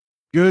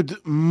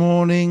Good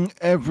morning,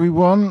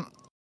 everyone.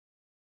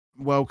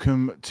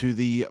 Welcome to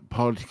the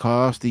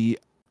podcast, the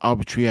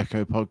Arbitrary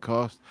Echo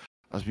podcast,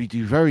 as we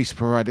do very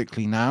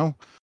sporadically now.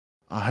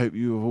 I hope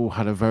you have all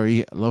had a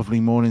very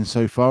lovely morning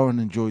so far and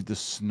enjoyed the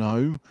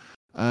snow.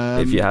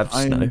 If you have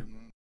snow.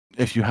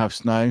 If you have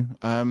snow.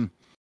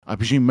 I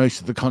presume most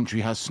of the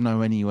country has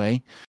snow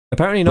anyway.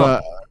 Apparently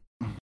not.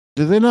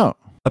 Do they not?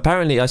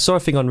 Apparently, I saw a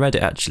thing on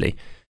Reddit, actually,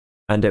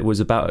 and it was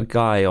about a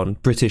guy on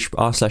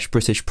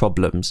r/British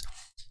problems.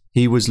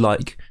 He was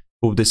like,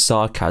 all this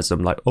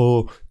sarcasm, like,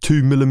 2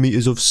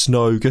 millimeters of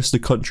snow, guess the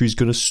country's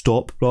going to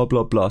stop, blah,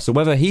 blah, blah. So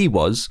whether he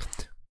was,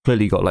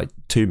 clearly got like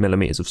 2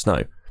 millimeters of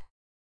snow.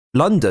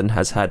 London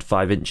has had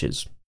 5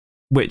 inches,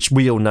 which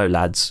we all know,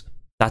 lads,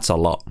 that's a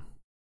lot.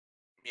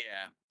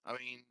 Yeah, I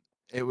mean,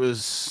 it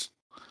was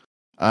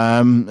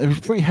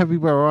pretty heavy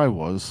where I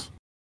was.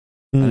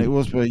 And it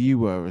was where you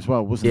were as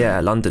well, wasn't it? Yeah,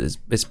 London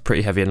it's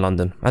pretty heavy in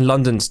London. And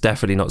London's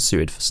definitely not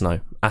suited for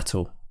snow at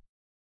all.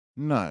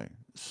 No.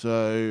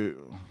 So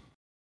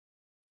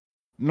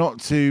not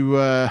too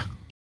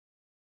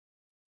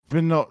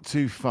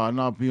fun,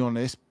 I'll be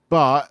honest.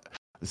 But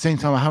at the same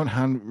time I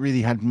haven't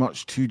really had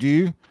much to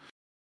do.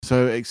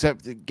 So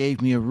except it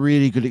gave me a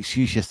really good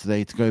excuse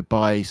yesterday to go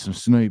buy some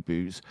snow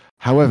boots.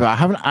 However, I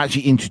haven't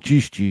actually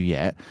introduced you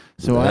yet.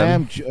 So I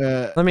am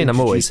I'm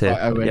always here.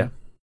 Yeah,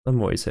 I'm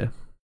always here.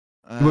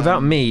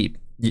 Without me,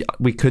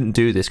 we couldn't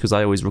do this because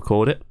I always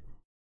record it.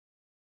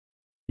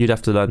 You'd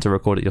have to learn to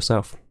record it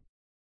yourself.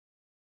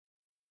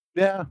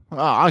 Yeah,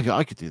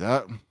 I could do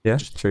that. Yeah,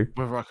 just true.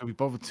 Whether I could be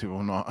bothered to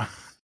or not.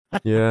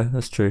 Yeah,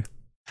 that's true.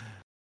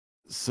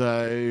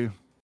 So,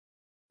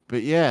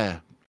 but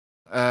yeah.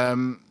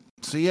 So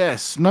yeah,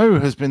 snow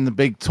has been the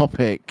big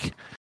topic.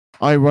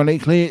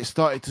 Ironically, it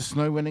started to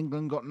snow when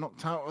England got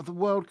knocked out of the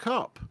World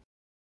Cup.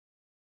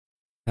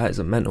 That was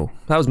a mental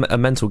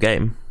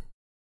game.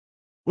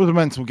 It was a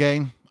mental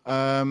game.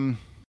 Even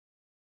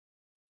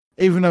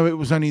though it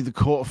was only the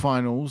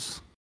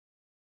quarterfinals,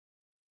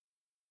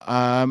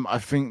 I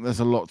think there's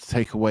a lot to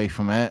take away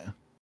from it.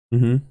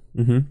 I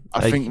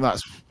think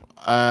that's.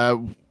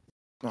 I'm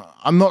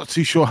not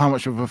too sure how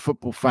much of a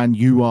football fan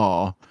you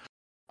are.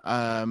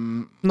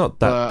 Not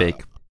that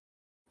big.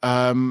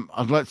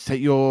 I'd like to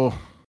take your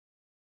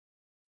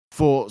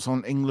thoughts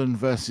on England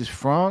versus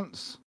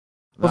France.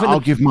 I'll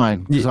give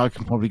mine because I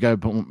can probably go a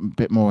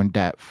bit more in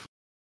depth.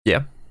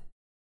 Yeah.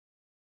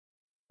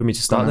 Want me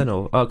to start then,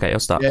 or okay, I'll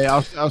start. Yeah,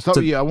 I'll start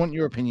with you. I want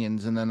your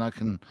opinions, and then I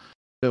can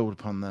build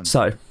upon them.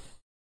 So,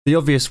 the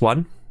obvious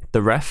one,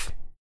 the ref.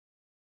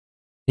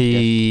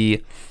 There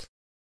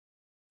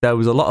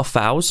was a lot of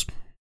fouls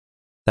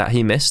that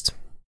he missed,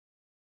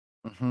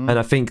 and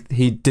I think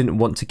he didn't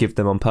want to give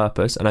them on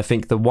purpose. And I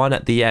think the one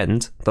at the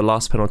end, the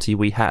last penalty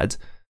we had,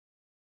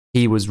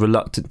 he was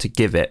reluctant to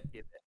give it,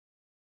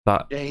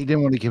 but yeah, he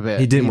didn't want to give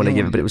it. He didn't want to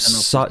give it, but it was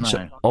such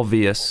an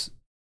obvious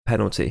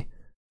penalty.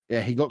 Yeah,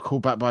 he got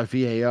called back by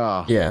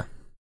VAR. Yeah.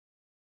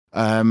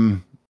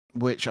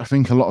 Which I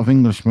think a lot of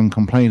Englishmen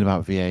complain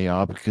about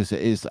VAR because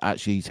it is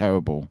actually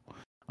terrible.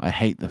 I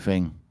hate the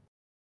thing.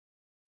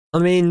 I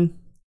mean,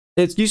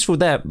 it's useful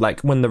there,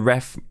 like when the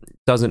ref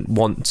doesn't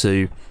want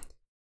to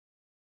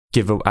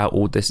give out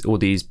all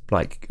these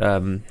like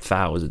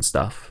fouls and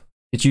stuff.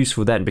 It's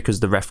useful then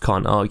because the ref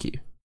can't argue.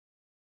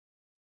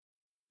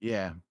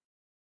 Yeah.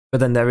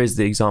 But then there is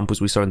the examples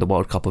we saw in the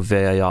World Cup of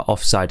VAR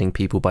offsiding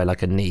people by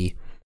like a knee.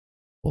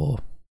 Or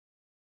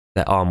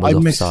their arm was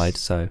offside,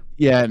 so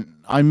yeah,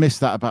 I miss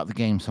that about the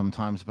game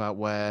sometimes. About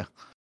where,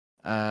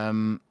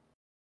 I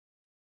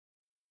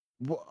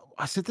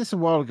said this a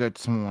while ago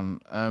to someone.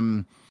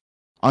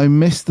 I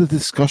miss the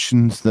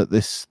discussions that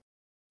this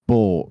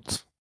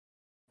brought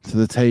to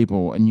the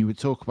table, and you would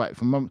talk about it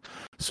for months.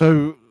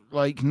 So,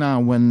 like now,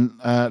 when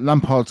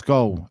Lampard's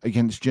goal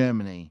against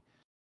Germany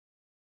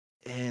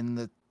in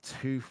the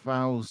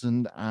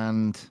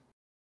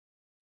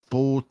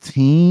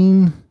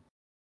 2014.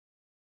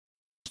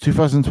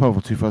 2012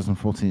 or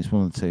 2014, it's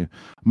one of the two.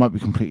 I might be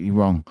completely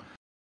wrong.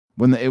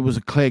 When it was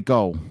a clear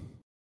goal,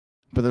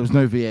 but there was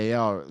no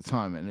VAR at the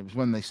time, and it was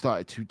when they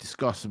started to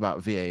discuss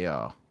about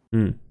VAR.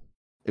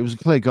 It was a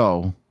clear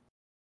goal,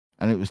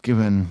 and it was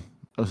given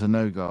as a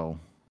no goal.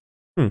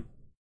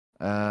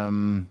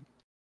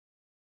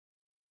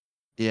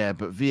 Yeah,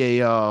 but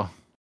VAR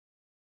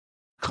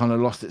kind of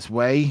lost its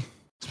way,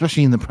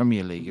 especially in the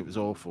Premier League. It was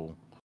awful.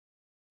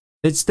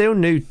 It's still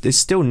new.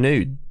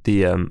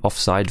 The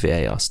offside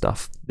VAR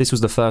stuff. This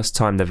was the first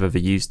time they've ever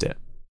used it.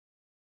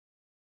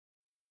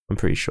 I'm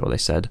pretty sure they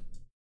said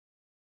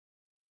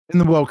in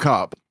the World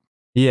Cup.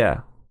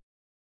 Yeah,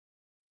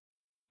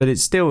 but it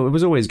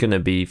was always going to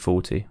be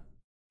faulty.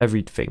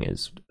 Everything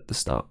is at the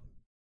start.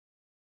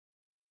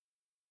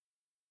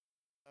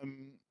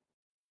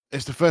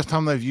 It's the first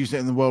time they've used it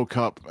in the World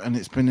Cup, and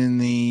it's been in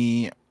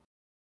the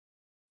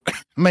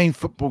main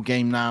football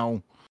game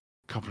now,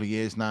 a couple of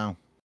years now.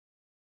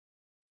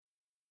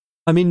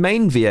 I mean,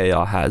 main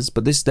VAR has,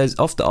 but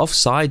the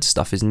offside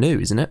stuff is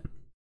new, isn't it?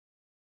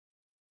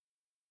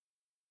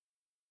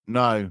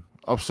 No,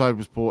 offside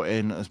was brought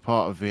in as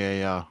part of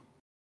VAR.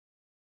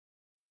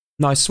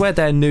 No, I swear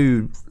their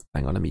new.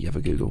 Hang on, let me have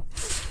a Google.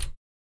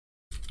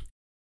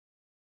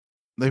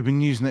 They've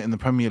been using it in the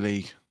Premier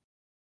League.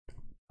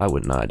 I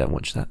wouldn't know. I don't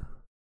watch that.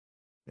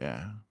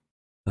 Yeah.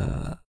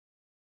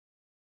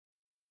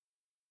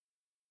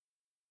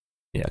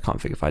 Yeah, I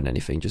can't find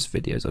anything. Just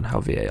videos on how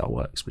VAR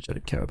works, which I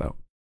don't care about.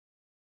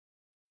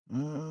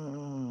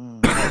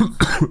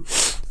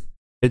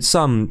 It's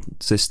some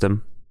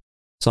system,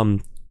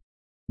 some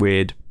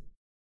weird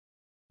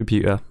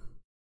computer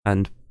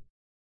and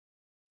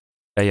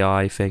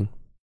AI thing.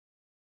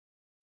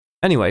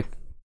 Anyway,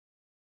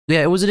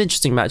 yeah, it was an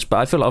interesting match, but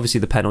I feel like obviously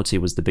the penalty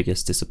was the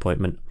biggest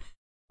disappointment.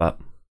 But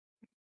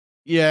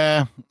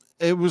yeah,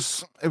 it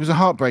was a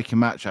heartbreaking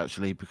match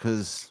actually,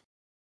 because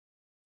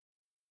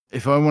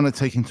if I want to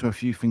take into a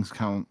few things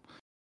account,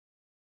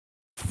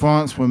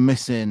 France were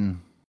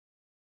missing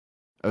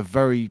they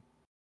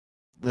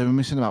were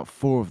missing about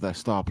 4 of their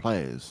star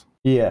players.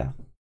 yeah,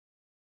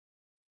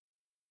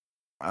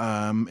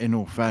 In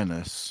all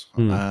fairness,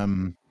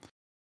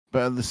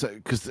 but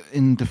because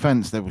in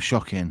defence they were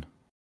shocking.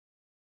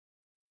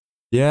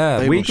 yeah,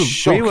 They we were were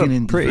shocking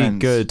in pretty defence.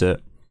 good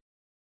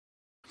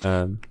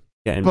at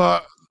getting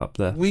But up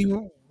there. we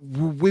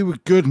were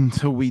good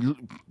until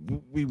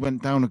we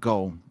went down a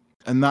goal,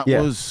 and that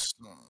Yeah. was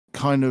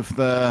kind of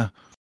the.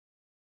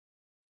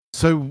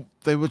 So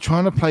they were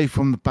trying to play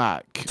from the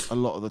back a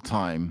lot of the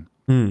time.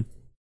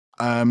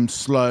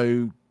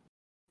 Slow,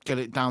 get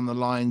it down the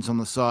lines on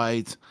the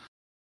side.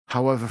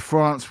 However,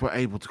 France were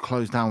able to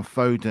close down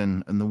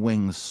Foden and the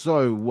wings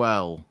so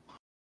well,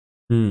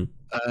 and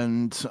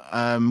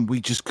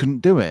we just couldn't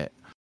do it.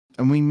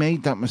 And we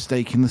made that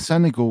mistake in the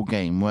Senegal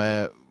game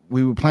where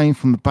we were playing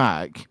from the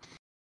back,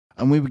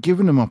 and we were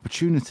giving them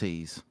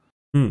opportunities.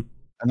 And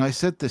I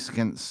said this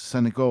against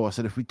Senegal. I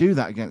said, if we do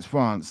that against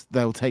France,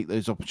 they'll take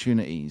those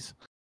opportunities.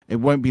 It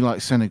won't be like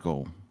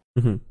Senegal.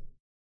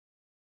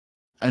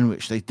 And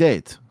which they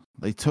did.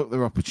 They took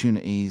their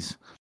opportunities.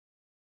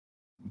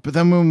 But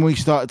then when we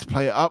started to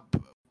play it up,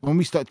 when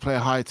we started to play a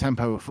higher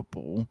tempo of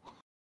football,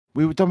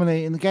 we were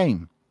dominating the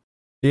game.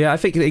 Yeah, I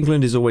think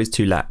England is always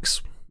too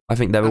lax. I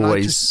think they're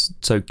always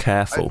so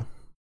careful.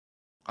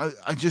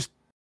 I just...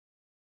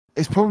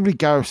 It's probably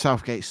Gareth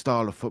Southgate's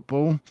style of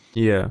football.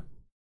 Yeah.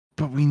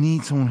 But we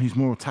need someone who's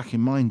more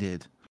attacking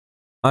minded.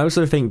 I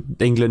also think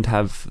England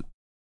have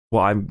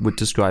what I would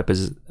describe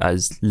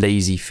as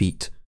lazy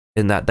feet,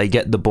 in that they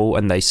get the ball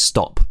and they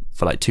stop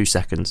for like 2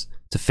 seconds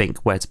to think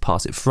where to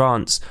pass it.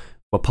 France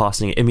were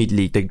passing it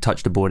immediately, they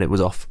touched the ball and it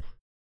was off.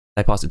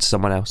 They passed it to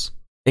someone else.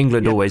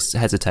 England always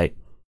hesitate.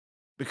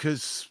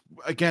 Because,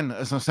 again,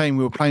 as I was saying,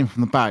 we were playing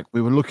from the back.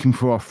 We were looking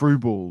for our through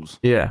balls.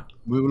 Yeah.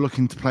 We were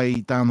looking to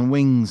play down the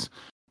wings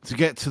to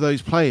get to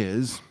those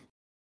players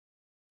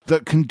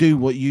that can do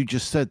what you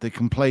just said. They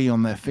can play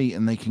on their feet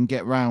and they can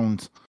get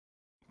round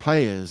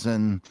players.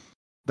 And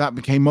that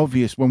became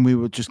obvious when we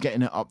were just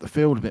getting it up the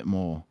field a bit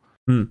more.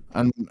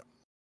 And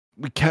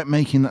we kept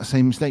making that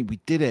same mistake. We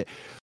did it.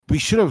 We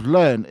should have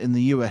learned in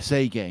the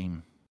USA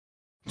game,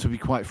 to be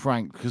quite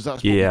frank, because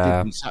that's what we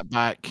did. We sat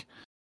back,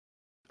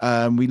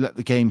 we let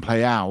the game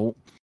play out,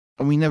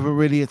 and we never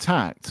really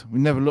attacked. We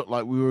never looked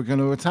like we were going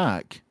to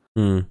attack.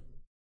 And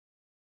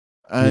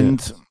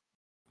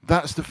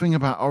that's the thing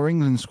about our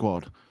England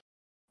squad.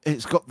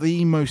 It's got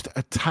the most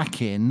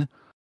attacking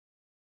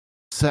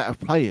set of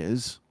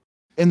players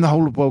in the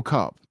whole of World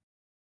Cup.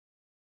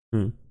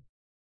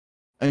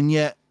 And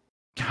yet,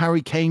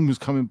 Harry Kane was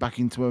coming back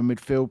into a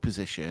midfield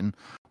position,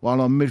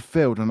 while our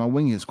midfield and our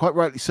wingers, quite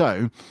rightly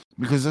so,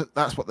 because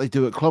that's what they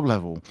do at club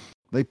level.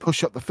 They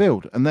push up the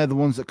field, and they're the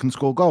ones that can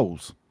score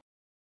goals.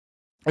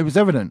 It was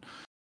evident.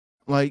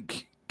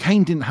 Like,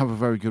 Kane didn't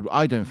have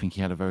I don't think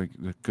he had a very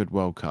good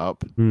World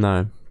Cup.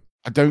 No.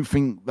 I don't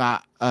think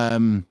that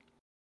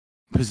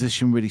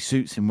position really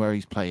suits him where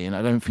he's playing.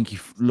 I don't think he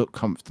looked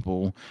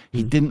comfortable.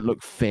 He didn't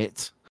look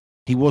fit.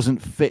 He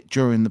wasn't fit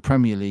during the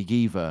Premier League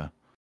either.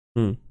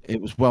 It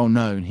was well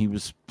known he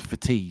was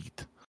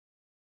fatigued.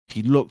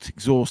 He looked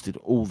exhausted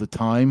all the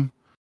time.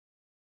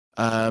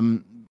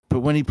 But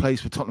when he plays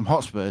for Tottenham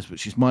Hotspurs,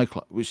 which is my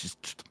club, which is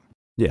just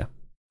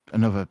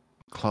another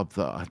club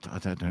that I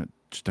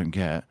don't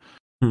get.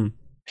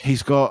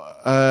 He's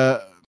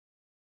got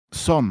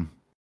Son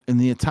in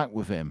the attack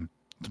with him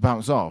to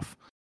bounce off,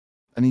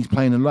 and he's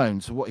playing alone.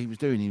 So what he was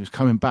doing, he was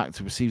coming back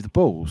to receive the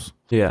balls.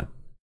 Yeah.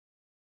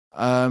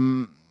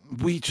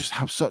 We just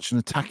have such an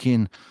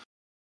attacking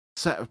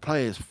set of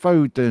players: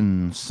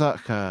 Foden,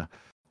 Saka,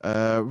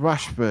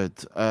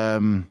 Rashford,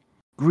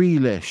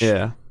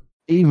 Grealish,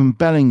 even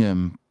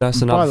Bellingham.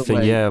 That's another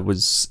thing.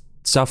 Was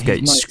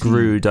Southgate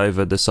screwed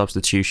over the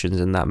substitutions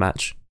in that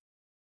match?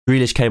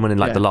 Grealish came on in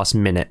the last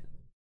minute.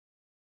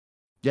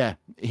 Yeah,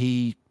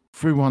 he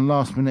threw one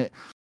last minute.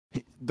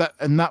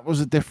 That was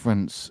a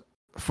difference.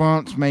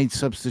 France made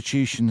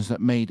substitutions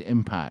that made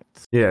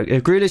impact. Yeah,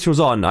 if Grealish was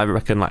on, I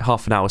reckon like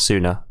half an hour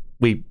sooner,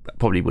 we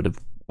probably would have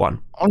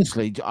won.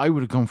 Honestly, I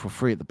would have gone for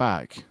 3 at the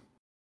back.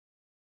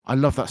 I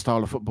love that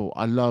style of football.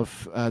 I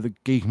love the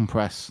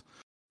gegenpress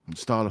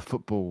style of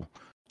football.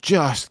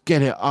 Just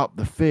get it up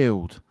the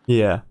field.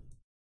 Yeah.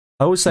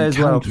 I will say as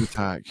well,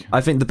 Counter-attack.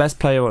 I think the best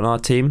player on our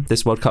team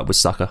this World Cup was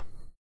Saka.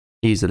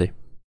 Easily.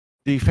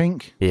 Do you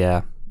think?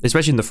 Yeah.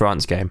 Especially in the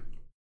France game.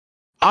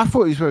 I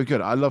thought he was very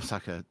good. I love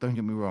Saka. Don't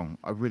get me wrong.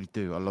 I really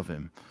do. I love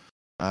him.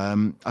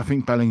 I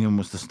think Bellingham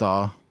was the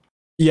star.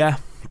 Yeah.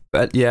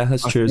 But yeah,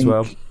 that's true as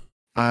well.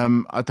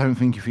 I don't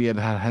think if he had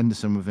had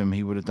Henderson with him,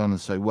 he would have done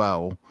so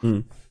well.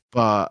 Mm.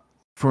 But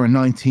for a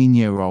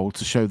 19-year-old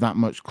to show that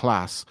much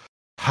class,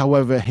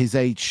 however his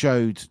age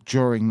showed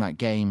during that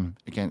game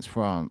against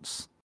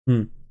France,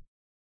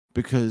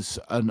 because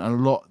a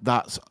lot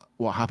that's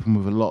what happened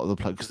with a lot of the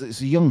players. Because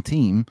it's a young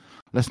team.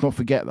 Let's not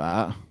forget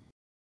that.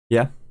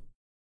 Yeah.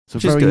 It's a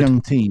very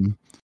young team.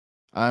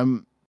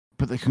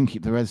 But they couldn't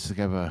keep their heads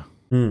together.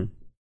 Mm.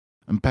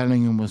 And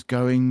Bellingham was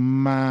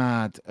going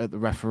mad at the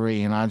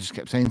referee, and I just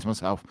kept saying to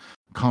myself,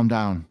 calm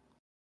down.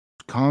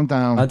 Calm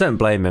down. I don't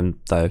blame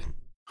him, though.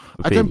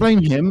 I don't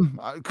blame him.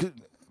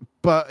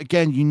 But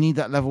again, you need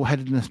that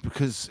level-headedness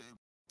because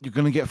you're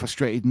going to get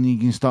frustrated and you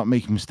can start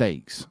making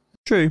mistakes.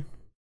 True.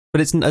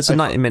 But it's a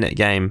 90-minute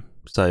game,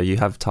 so you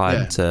have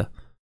time to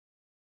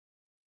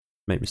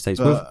make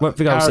mistakes.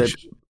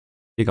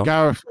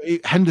 Gareth,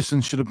 Henderson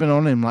should have been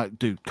on him like,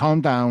 dude,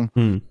 calm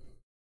down.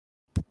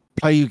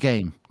 Play your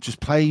game.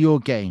 Just play your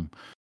game.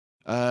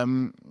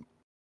 One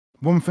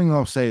thing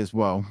I'll say as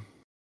well,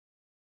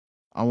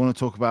 I want to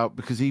talk about,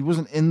 because he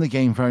wasn't in the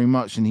game very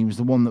much, and he was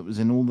the one that was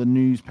in all the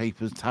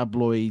newspapers,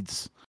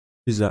 tabloids.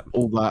 Who's that?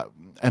 All that.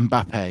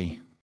 Mbappe.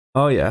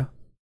 Oh, yeah.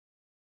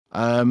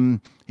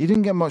 He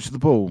didn't get much of the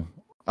ball.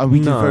 And we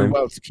did very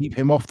well to keep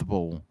him off the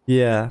ball.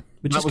 Yeah,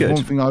 which is good.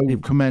 One thing I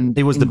would commend.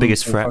 He was the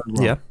biggest threat,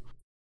 yeah.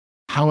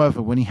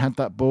 However, when he had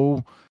that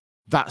ball,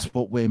 that's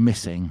what we're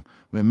missing.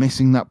 We're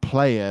missing that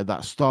player,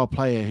 that star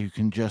player who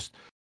can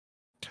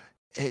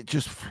it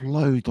just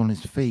flowed on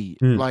his feet.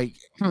 Like,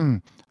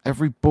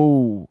 every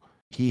ball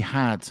he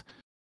had,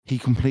 he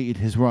completed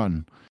his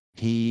run.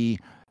 He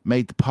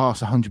made the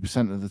pass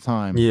 100% of the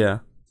time. Yeah.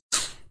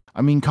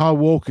 I mean, Kyle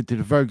Walker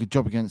did a very good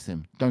job against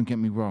him. Don't get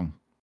me wrong.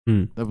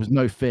 There was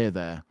no fear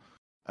there.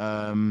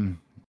 But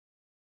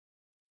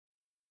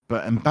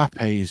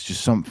Mbappe is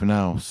just something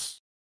else.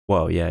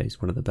 Well, yeah,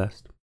 he's one of the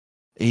best.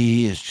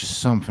 He is just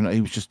something. He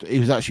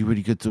was actually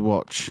really good to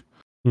watch.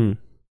 Yeah,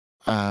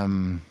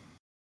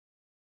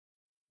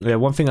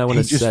 one thing I want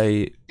to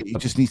say... He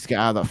just needs to get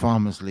out of that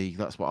Farmers League.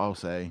 That's what I'll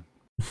say.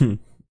 I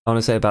want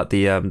to say about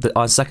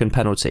our second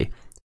penalty,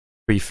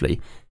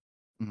 briefly.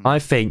 I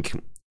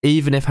think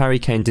even if Harry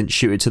Kane didn't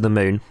shoot it to the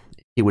moon,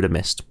 he would have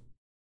missed.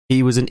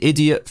 He was an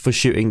idiot for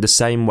shooting the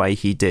same way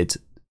he did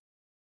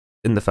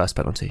in the first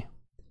penalty.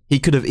 He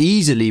could have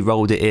easily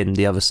rolled it in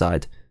the other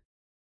side.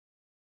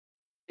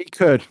 He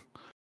could.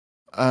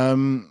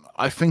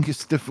 I think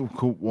it's a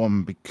difficult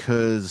one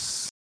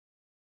because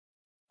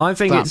I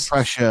think it's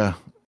pressure.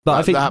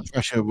 But that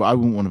pressure, I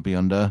wouldn't want to be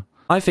under.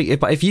 I think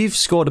if you've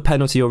scored a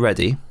penalty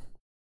already,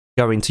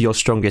 going to your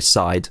strongest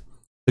side,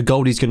 the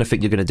goalie's going to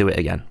think you're going to do it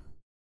again.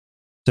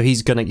 So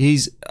he's got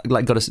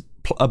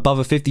above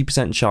a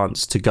 50%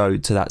 chance to go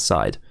to that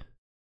side.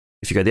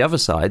 If you go the other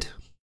side,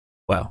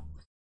 well,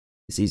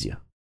 it's easier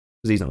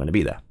because he's not going to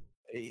be there.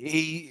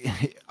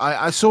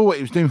 I saw what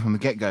he was doing from the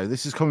get-go.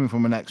 This is coming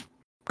from an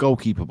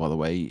ex-goalkeeper, by the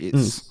way.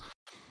 It's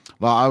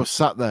like I was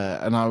sat there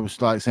and I was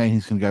like saying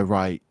he's going to go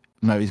right.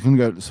 No, he's going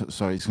to go.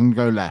 Sorry, he's going to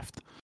go left.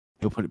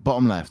 He'll put it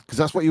bottom left because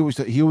that's what he always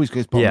does. He always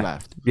goes bottom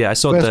left. Yeah, I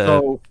saw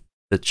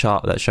the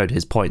chart that showed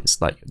his points.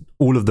 Like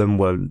all of them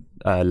were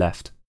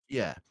left.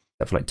 Yeah,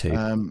 except for like 2.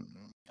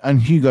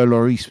 And Hugo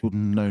Lloris would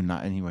have known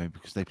that anyway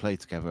because they played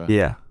together.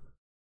 Yeah.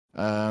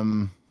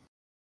 And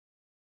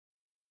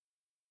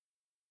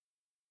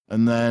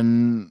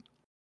then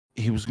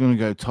he was going to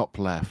go top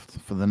left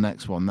for the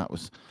next one. That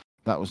was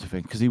the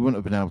thing because he wouldn't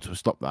have been able to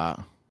stop that.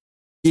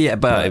 Yeah,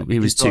 but he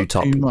was too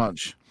top. Too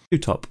much. Too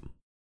top.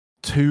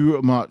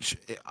 Too much.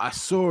 I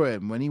saw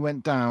him when he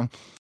went down.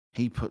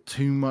 He put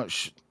too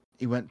much.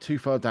 He went too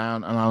far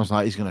down, and I was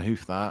like, he's going to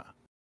hoof that.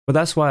 But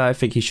that's why I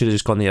think he should have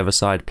just gone the other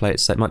side, play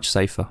it much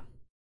safer.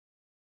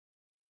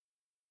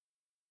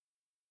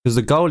 Because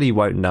the goalie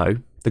won't know.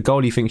 The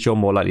goalie thinks you're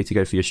more likely to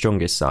go for your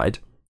strongest side.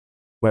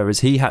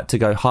 Whereas he had to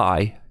go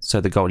high so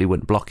the goalie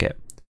wouldn't block it.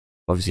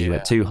 Obviously, he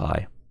went too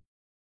high.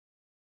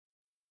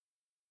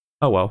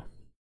 Oh well.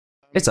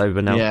 It's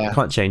over now. Yeah.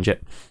 Can't change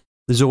it.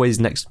 There's always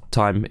next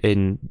time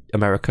in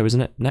America,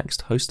 isn't it?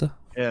 Next, hoster?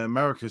 Yeah,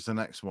 America's the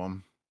next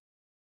one.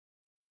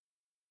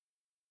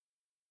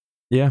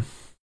 Yeah.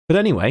 But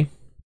anyway.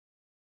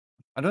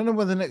 I don't know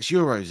when the next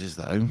Euros is,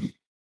 though.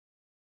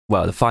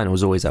 Well, the final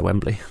is always at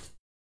Wembley.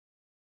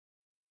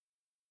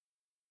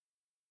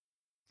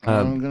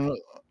 I'm going to look.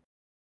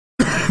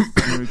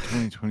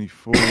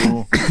 2024.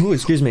 Oh,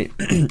 excuse me.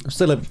 I've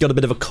still got a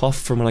bit of a cough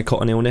from when I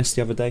caught an illness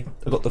the other day.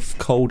 I've got the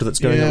cold that's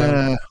going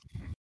around.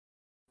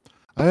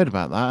 I heard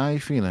about that. How are you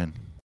feeling?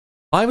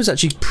 I was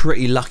actually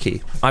pretty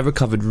lucky. I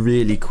recovered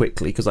really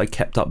quickly because I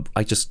kept up.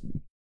 I just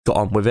got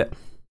on with it.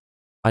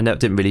 I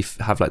didn't really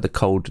have like the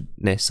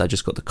coldness. I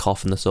just got the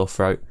cough and the sore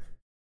throat.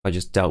 I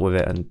just dealt with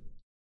it and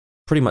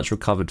pretty much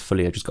recovered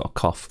fully. I just got a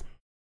cough.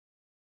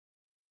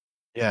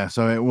 Yeah,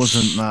 so it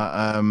wasn't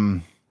that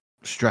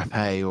strep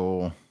A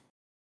or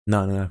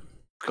No, no, no,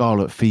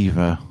 scarlet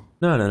fever.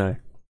 no, no, no.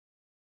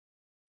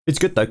 It's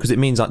good though because it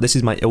means like this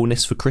is my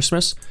illness for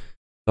Christmas.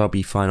 So I'll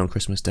be fine on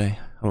Christmas Day.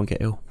 I won't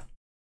get ill.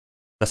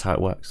 That's how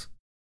it works.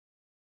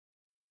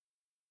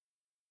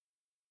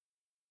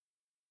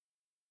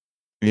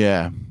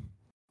 Yeah.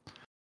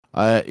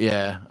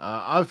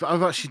 I've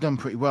actually done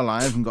pretty well.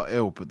 I haven't got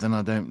ill, but then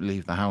I don't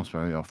leave the house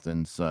very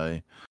often, so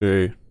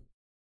True.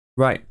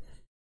 Right.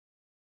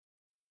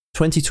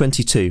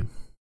 2022.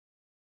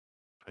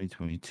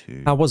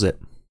 2022. How was it?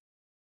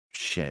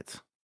 Shit.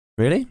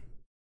 Really?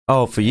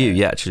 Oh, for you,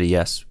 Yeah. yeah, actually,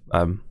 yes.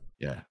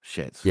 Yeah,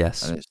 shit.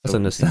 Yes, And it's that's still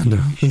understandable.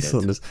 continuing to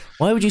be That's shit.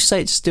 Why would you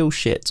say it's still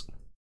shit?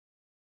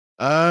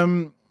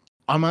 I'm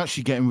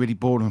actually getting really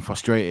bored and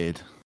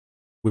frustrated.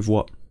 With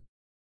what?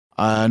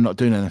 Not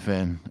doing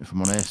anything, if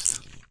I'm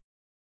honest.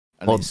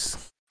 And Well,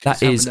 it's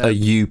that is having a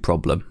you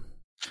problem.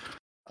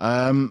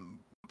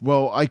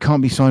 well, I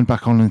can't be signed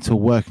back on until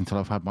work until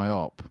I've had my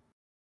op.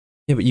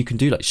 Yeah, but you can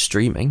do like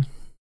streaming.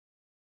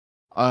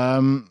 I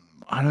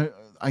don't.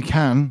 I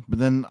can, but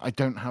then I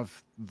don't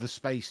have the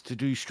space to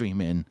do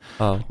streaming.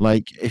 Oh,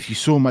 Like, if you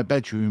saw my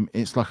bedroom,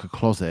 it's like a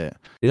closet.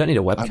 you don't need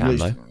a I've webcam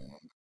though.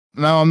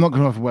 No, I'm not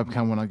going to have a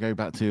webcam when I go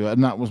back to,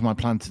 and that was my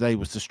plan today,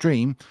 was to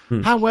stream.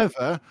 Hmm.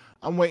 However,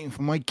 I'm waiting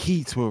for my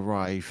key to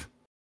arrive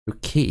Your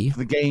key? for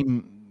the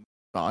game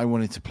that I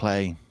wanted to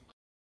play.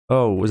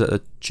 Oh, was that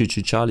the Choo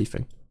Choo Charlie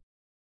thing?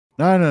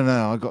 No,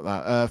 I got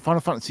that.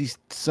 Final Fantasy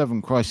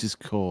VII Crisis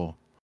Core.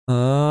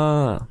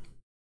 Ah,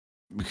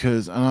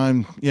 Because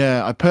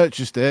I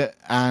purchased it,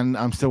 and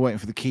I'm still waiting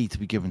for the key to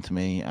be given to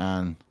me,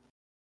 and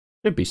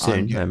should be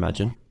soon, yeah. I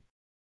imagine.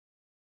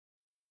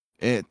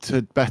 It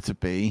had better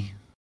be.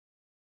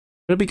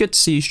 It'll be good to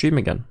see you stream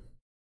again.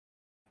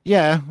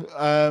 Yeah,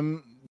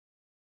 I'm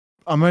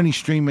only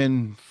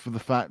streaming for the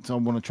fact I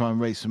want to try and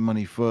raise some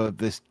money for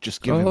this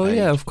Just Giving Oh page.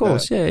 yeah, of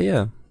course,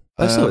 yeah.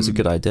 I thought it's a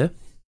good idea.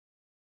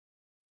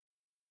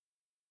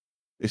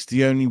 It's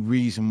the only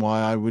reason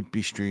why I would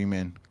be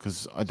streaming,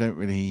 because I don't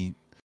really.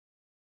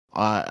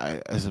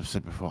 I, as I've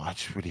said before, I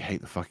just really hate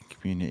the fucking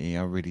community.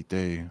 I really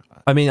do.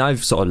 I mean,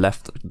 I've sort of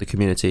left the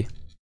community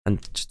and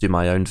just do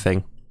my own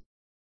thing.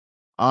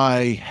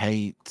 I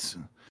hate.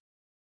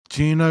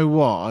 Do you know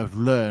what I've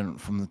learned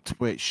from the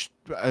Twitch?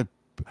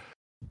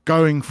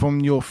 Going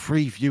from your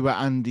free viewer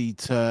Andy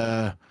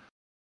to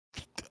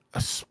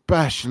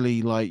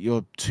especially like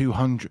your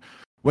 200.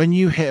 When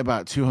you hit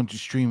about 200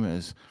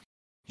 streamers,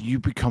 you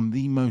become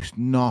the most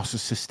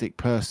narcissistic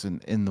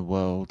person in the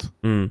world.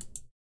 Mm.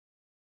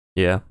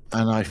 Yeah.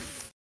 And I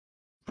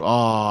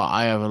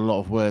have a lot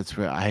of words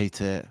for it. I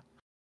hate it.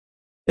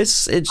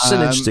 It's an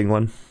interesting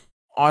one.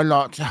 I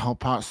like to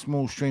help out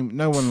small stream.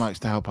 No one likes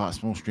to help out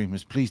small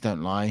streamers. Please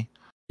don't lie.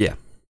 Yeah.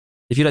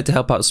 If you like to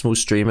help out small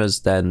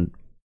streamers, then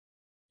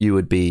you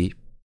would be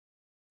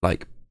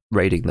like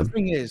raiding them. The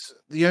thing is,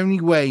 the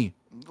only way,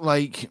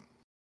 like,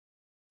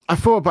 I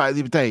thought about it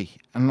the other day,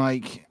 and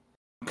like,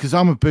 because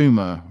I'm a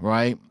boomer,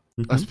 right?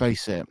 Let's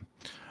face it.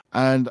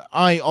 And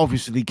I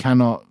obviously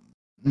cannot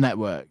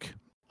network.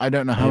 I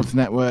don't know how to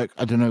network.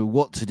 I don't know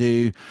what to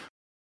do.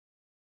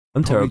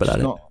 I'm terrible at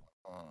it.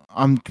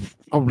 I'm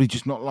probably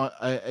just not like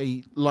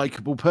a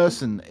likable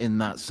person in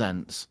that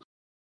sense.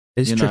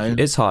 It's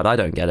tricky. It's hard. I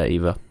don't get it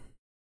either.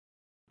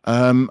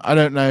 I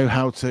don't know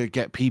how to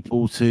get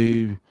people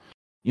to,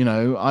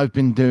 I've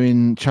been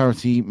doing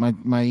charity, my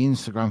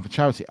Instagram for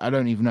charity. I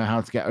don't even know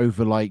how to get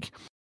over like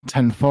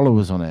 10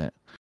 followers on it.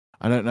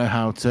 I don't know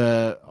how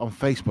to, on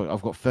Facebook,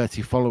 I've got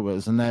 30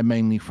 followers and they're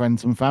mainly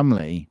friends and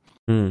family.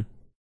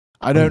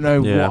 I don't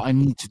know what I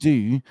need to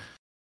do.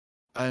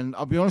 And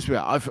I'll be honest with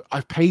you,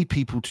 I've paid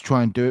people to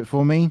try and do it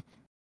for me.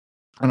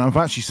 And I've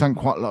actually sunk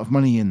quite a lot of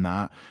money in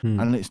that.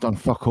 And it's done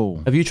fuck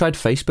all. Have you tried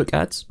Facebook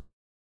ads?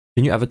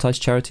 Can you advertise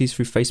charities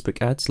through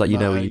Facebook ads? Like, you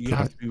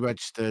have to be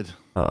registered.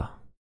 Oh.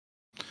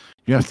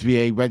 You have to be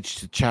a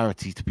registered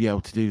charity to be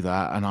able to do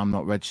that. And I'm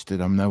not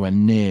registered. I'm nowhere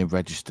near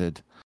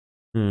registered.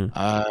 Which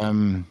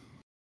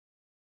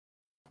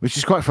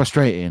is quite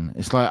frustrating.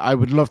 It's like, I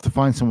would love to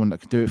find someone that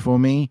could do it for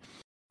me.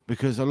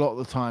 Because a lot of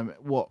the time,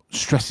 what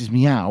stresses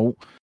me out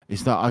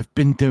is that I've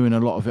been doing a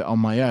lot of it on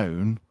my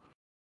own.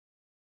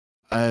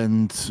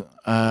 And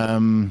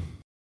I've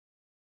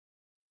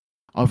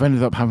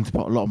ended up having to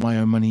put a lot of my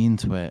own money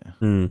into it.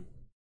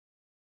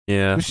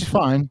 Yeah. Which is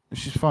fine.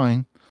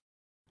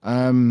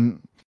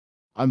 I'm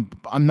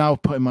now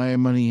putting my own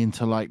money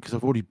into because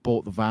I've already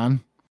bought the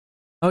van.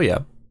 Oh yeah.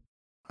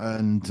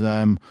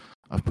 And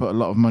I've put a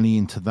lot of money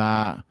into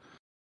that.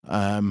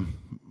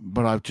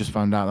 But I've just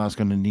found out that's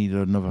going to need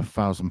another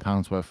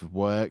 £1,000 worth of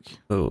work.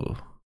 Oh.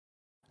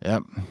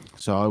 Yep.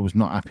 So I was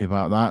not happy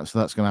about that. So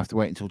that's going to have to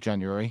wait until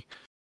January.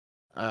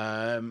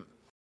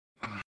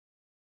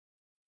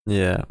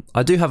 Yeah.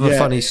 I do have a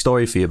funny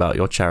story for you about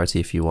your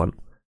charity if you want.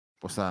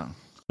 What's that?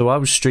 So I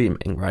was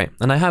streaming, right?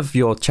 And I have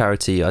your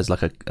charity as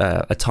like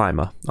a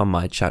timer on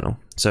my channel.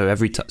 So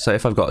so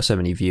if I've got so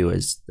many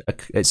viewers,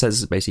 it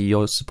says basically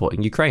you're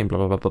supporting Ukraine, blah,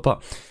 blah, blah, blah, blah.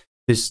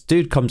 This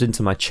dude comes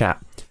into my chat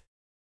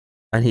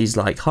And he's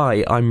like,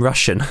 "Hi, I'm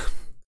Russian."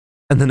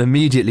 And then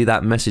immediately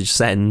that message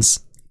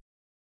sends,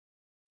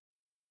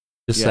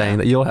 just saying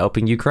that you're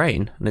helping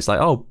Ukraine. And it's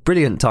like, oh,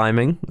 brilliant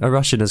timing. A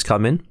Russian has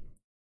come in.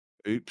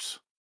 Oops.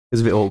 It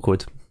was a bit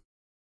awkward.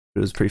 It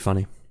was pretty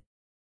funny.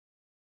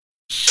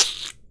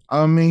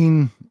 I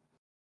mean,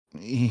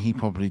 he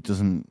probably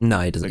doesn't.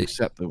 No, he doesn't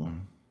accept the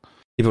one.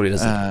 He probably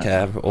doesn't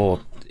care, or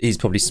he's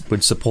probably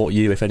would support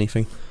you if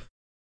anything.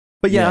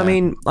 But yeah, I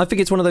mean, I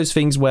think it's one of those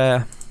things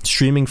where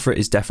streaming for it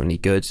is definitely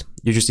good.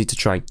 You just need to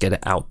try and get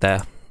it out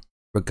there,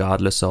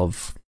 regardless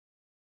of.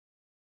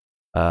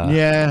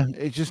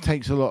 It just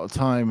takes a lot of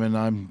time, and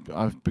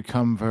I've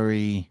become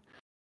very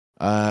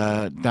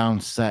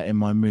downset in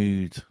my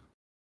mood,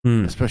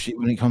 especially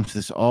when it comes to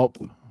this op.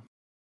 Do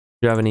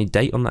you have any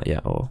date on that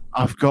yet, or?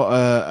 I've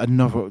got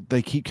another.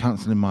 They keep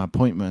cancelling my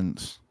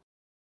appointments.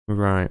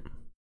 Right.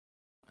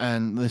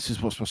 And this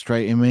is what's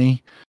frustrating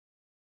me,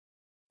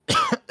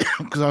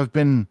 because I've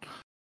been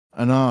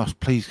asked,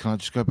 please, can I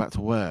just go back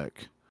to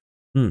work?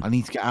 I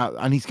need to get out.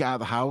 I need to get out of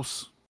the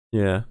house.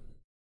 Yeah.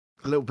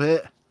 A little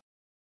bit.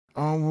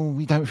 Oh, well,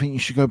 we don't think you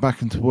should go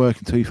back into work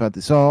until you've had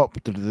this op.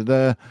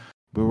 We're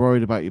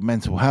worried about your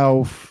mental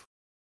health.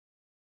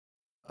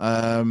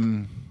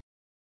 And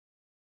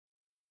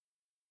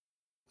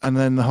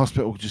then the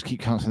hospital just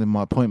keep cancelling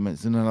my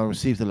appointments. And then I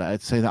received a letter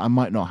to say that I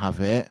might not have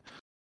it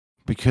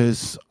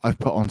because I've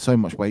put on so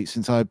much weight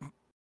since the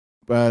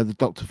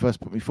doctor first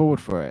put me forward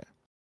for it.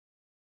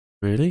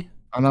 Really?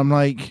 And I'm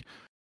like,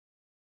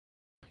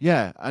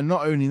 yeah. And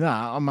not only that,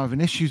 I'm having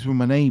issues with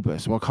my neighbour,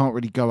 so I can't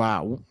really go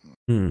out.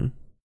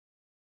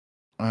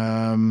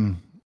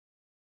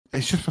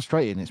 It's just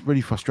frustrating. It's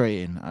really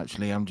frustrating,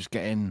 actually. I'm just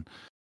getting,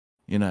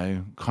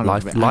 kind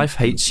of life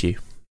hates you.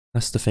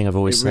 That's the thing I've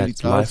always said.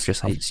 Really life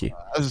just hates you.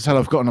 As I said,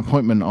 I've got an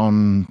appointment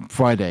on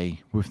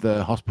Friday with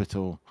the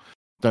hospital.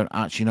 Don't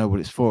actually know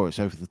what it's for. It's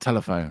over the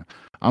telephone.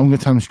 I'm going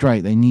to tell them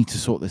straight. They need to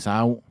sort this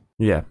out.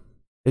 Yeah,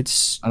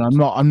 and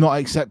I'm not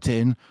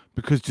accepting,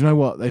 because do you know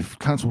what? They've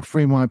cancelled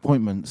 3 of my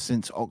appointments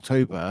since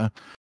October,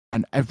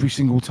 and every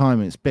single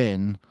time it's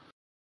been,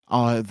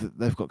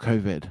 they've got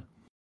COVID.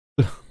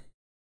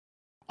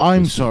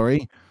 I'm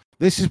sorry.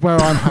 This is where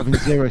I'm having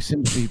zero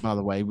sympathy, by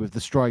the way, with the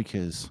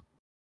strikers.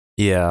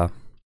 Yeah.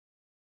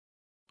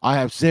 I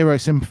have zero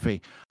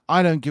sympathy.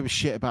 I don't give a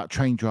shit about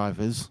train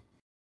drivers,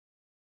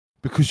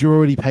 because you're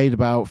already paid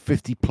about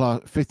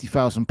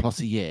 50,000 plus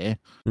a year.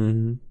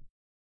 Mm-hmm.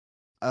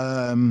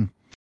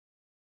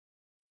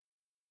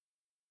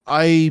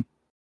 I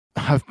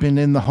have been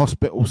in the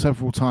hospital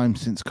several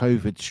times since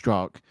COVID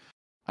struck,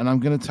 and I'm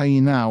going to tell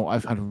you now,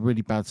 I've had a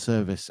really bad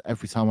service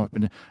every time I've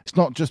been. It's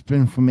not just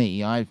been for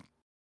me. I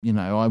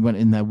went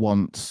in there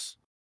once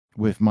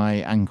with my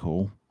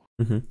ankle,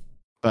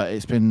 but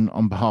it's been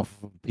on behalf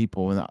of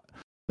people, and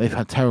they've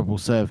had terrible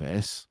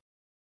service.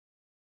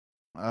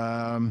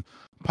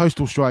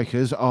 Postal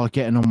strikers are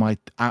getting on my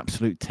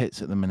absolute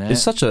tits at the minute.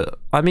 It's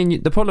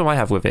the problem I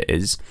have with it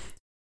is,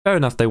 fair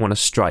enough, they want to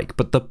strike,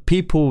 but the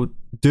people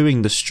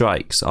doing the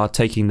strikes are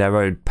taking their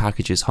own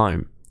packages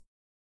home.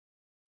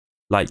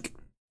 Like,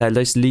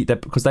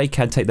 because they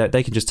can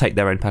just take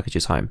their own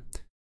packages home.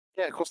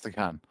 Yeah, of course they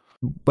can.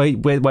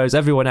 Whereas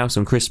everyone else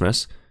on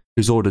Christmas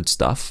who's ordered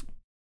stuff,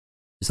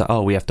 it's like,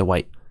 oh, we have to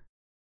wait,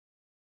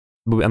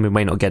 and we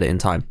may not get it in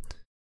time.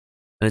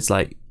 And it's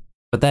like,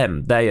 but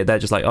them, they're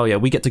just like, oh yeah,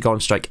 we get to go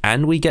on strike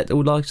and we get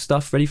all our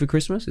stuff ready for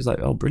Christmas. It's like,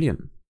 oh,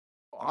 brilliant.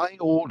 I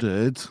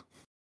ordered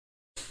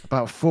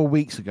about 4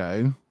 weeks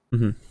ago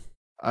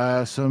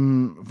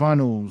some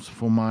vinyls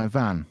for my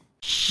van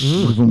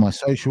with all my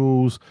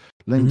socials,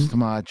 links to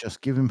my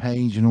Just Giving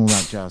page and all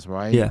that jazz,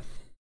 right? Yeah.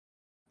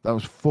 That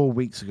was 4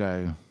 weeks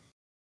ago.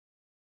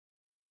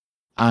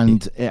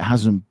 And it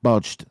hasn't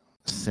budged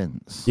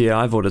since. Yeah,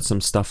 I've ordered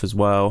some stuff as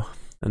well,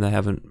 and they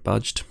haven't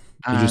budged.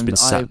 They've just been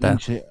sat there.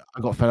 I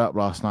got fed up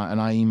last night,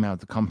 and I emailed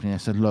the company. I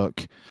said,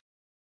 look,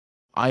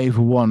 I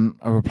either want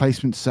a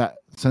replacement set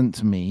sent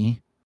to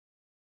me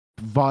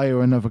via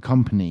another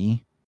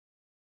company.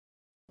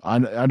 I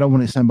don't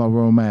want it sent by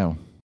Royal Mail.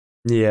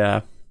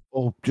 Yeah.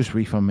 Or just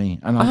refund me,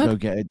 and I'll go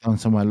get it done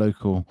somewhere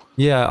local.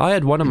 Yeah, I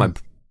had one of my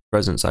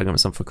presents I got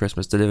myself for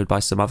Christmas delivered by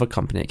some other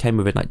company. It came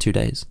within like 2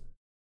 days.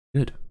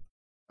 Good.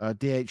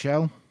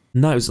 DHL?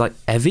 No, it was like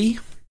Evie?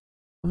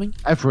 Something?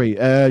 Every,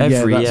 yeah.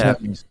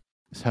 Hermes.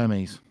 It's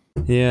Hermes.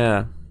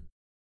 Yeah.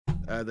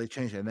 They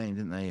changed their name,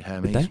 didn't they?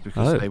 Hermes,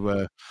 because they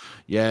were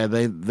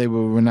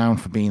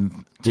renowned for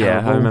being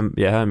terrible. Yeah, I remember.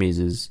 Yeah, Hermes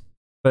is,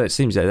 but it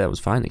seems like that was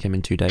fine. It came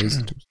in 2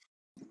 days.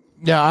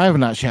 Yeah, I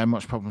haven't actually had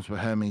much problems with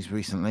Hermes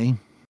recently.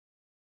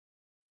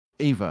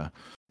 Either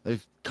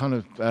they've kind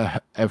of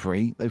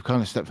they've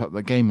kind of stepped up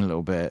their game a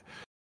little bit,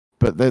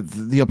 but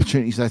the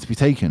opportunities there to be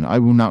taken. I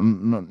will now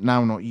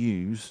not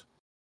use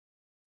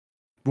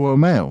Royal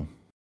Mail.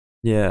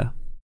 Yeah.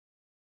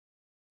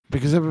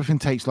 Because everything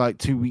takes like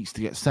 2 weeks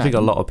to get sent. I think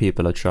a lot of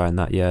people are trying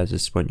that. Yeah,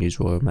 just won't use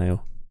Royal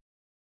Mail.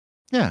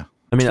 Yeah.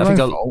 I mean, I think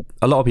a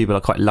lot of people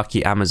are quite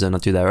lucky. Amazon will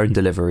do their own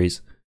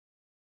deliveries.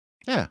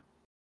 Yeah.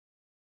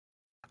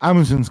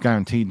 Amazon's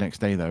guaranteed next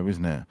day, though,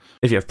 isn't it?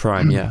 If you have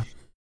Prime, yeah.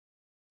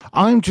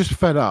 I'm just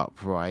fed up,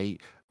 right,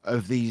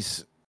 of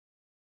these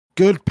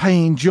good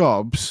paying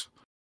jobs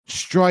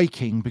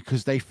striking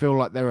because they feel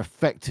like they're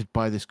affected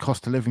by this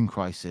cost of living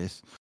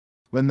crisis,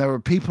 when there are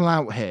people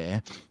out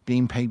here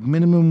being paid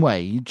minimum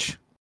wage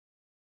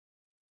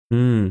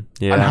and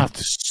Yeah. have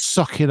to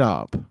suck it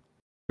up.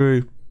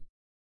 True.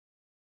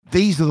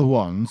 These are the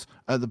ones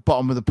at the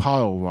bottom of the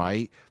pile,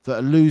 right, that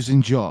are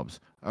losing jobs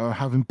or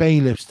having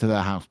bailiffs to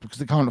their house because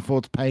they can't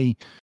afford to pay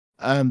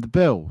the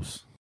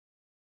bills.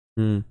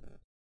 Mm.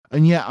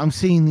 And yet I'm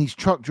seeing these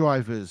truck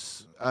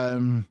drivers,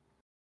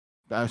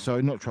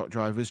 sorry, not truck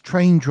drivers,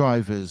 train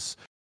drivers,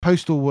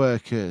 postal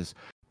workers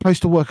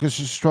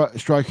are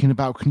striking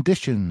about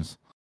conditions.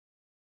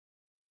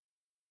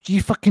 Do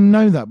you fucking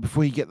know that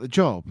before you get the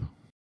job?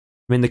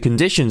 I mean, the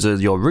conditions are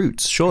your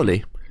roots,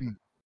 surely.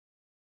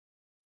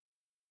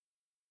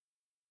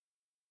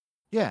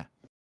 Yeah.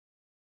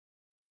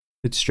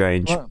 It's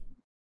strange. Well,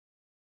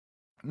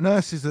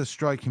 nurses are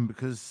striking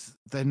because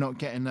they're not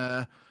getting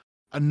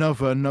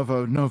another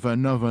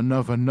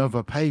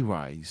pay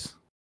rise.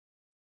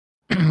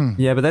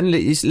 Yeah, but then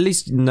at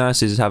least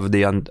nurses have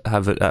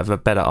a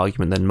better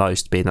argument than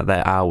most, being that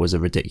their hours are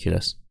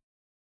ridiculous.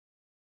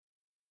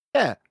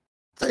 Yeah.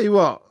 Tell you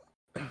what,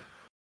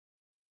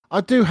 I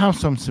do have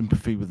some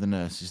sympathy with the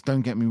nurses.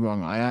 Don't get me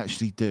wrong, I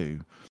actually do.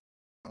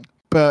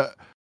 But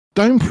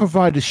don't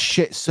provide a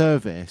shit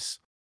service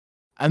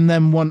and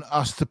then want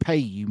us to pay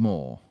you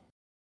more.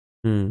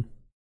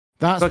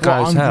 That's like what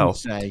I'm going to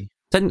say.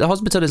 The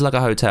hospital is like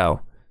a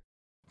hotel.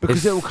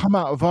 Because it will come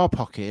out of our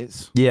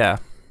pockets. Yeah.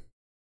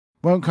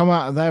 Won't come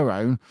out of their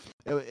own.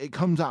 It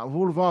comes out of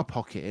all of our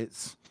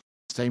pockets.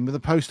 Same with the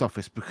post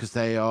office because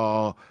they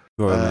are.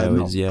 I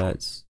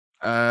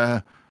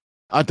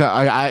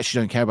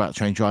actually don't care about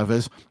train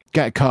drivers.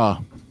 Get a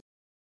car.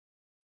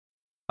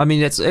 I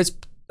mean, that's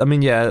I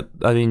mean, you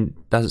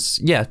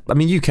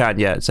can,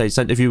 yeah. Say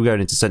if you were going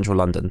into central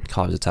London,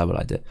 car is a terrible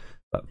idea.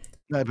 But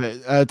no, but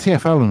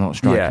TfL are not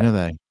striking, are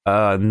they?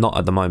 Not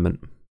at the moment.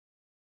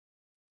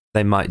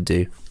 They might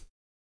do.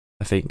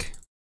 I think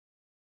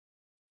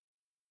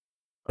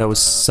there was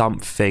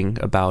something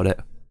about it.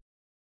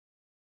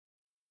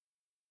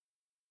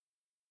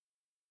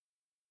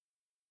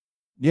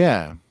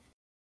 Yeah.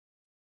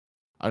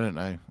 I don't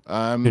know.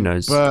 Who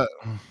knows? But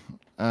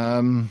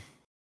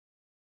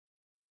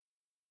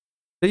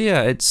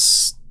yeah,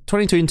 it's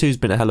 2022 has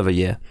been a hell of a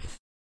year.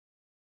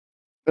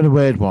 Been a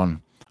weird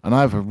one, and I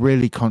have a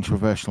really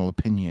controversial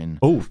opinion.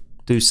 Oh,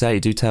 do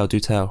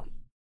tell.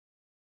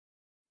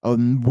 A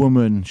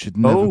woman should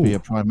never be a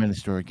prime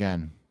minister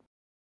again.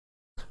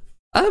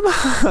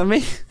 I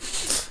mean,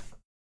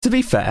 to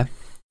be fair,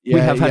 we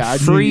have had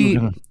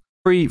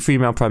three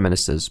female prime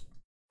ministers.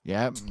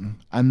 Yeah,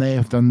 and they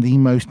have done the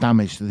most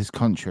damage to this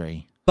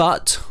country.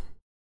 But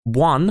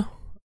one,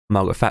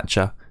 Margaret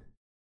Thatcher,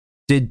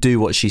 did do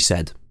what she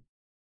said.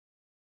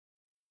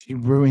 She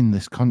ruined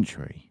this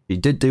country. She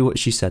did do what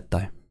she said,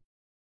 though.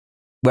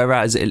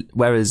 Whereas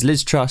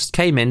Liz Truss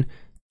came in,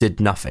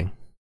 did nothing.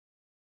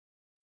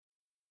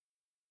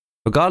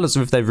 Regardless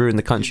of if they ruined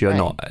the country or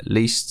not, at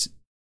least...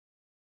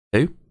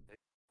 Who?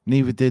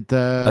 Neither did...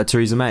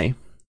 Theresa May.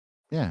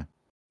 Yeah.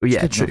 Well,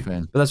 yeah, true.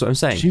 Nothing. But that's what I'm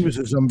saying. She was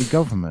a zombie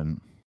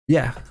government.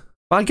 Yeah.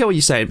 But I get what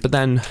you're saying, but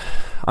then...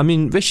 I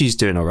mean, Rishi's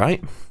doing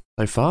alright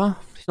so far.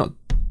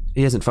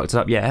 He hasn't fucked it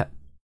up yet.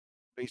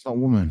 But he's not a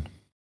woman.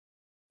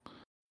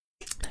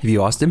 Have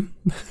you asked him?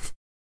 Have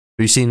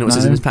you seen what's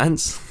in his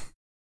pants?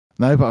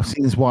 No, but I've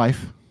seen his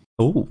wife.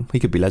 Oh, he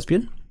could be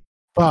lesbian.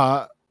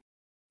 But,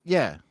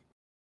 yeah.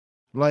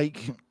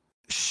 Like,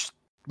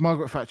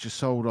 Margaret Thatcher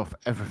sold off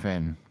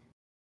everything.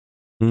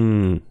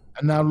 And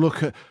now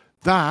look at...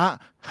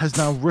 That has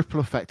now ripple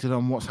affected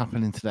on what's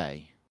happening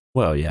today.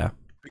 Well, yeah.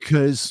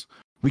 Because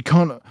we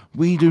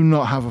do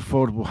not have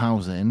affordable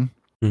housing,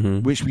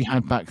 which we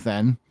had back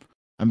then.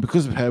 And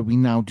because of her, we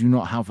now do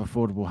not have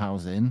affordable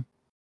housing.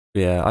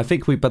 Yeah,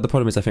 but the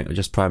problem is I think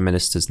just prime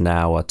ministers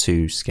now are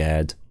too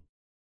scared.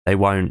 They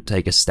won't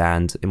take a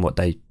stand in what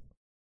they...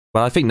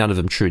 Well, I think none of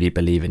them truly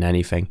believe in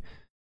anything.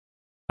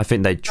 I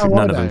think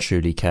none of them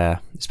truly care,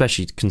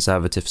 especially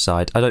Conservative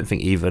side. I don't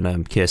think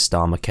even Keir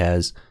Starmer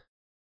cares.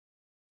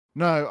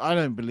 No, I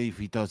don't believe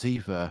he does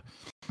either.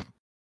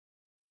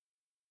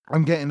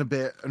 I'm getting a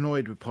bit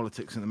annoyed with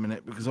politics in a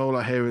minute because all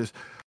I hear is,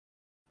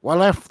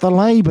 well, if the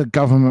Labour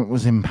government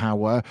was in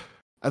power,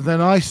 and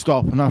then I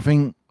stop and I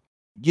think,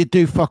 you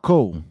do fuck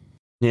all.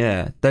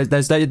 Yeah,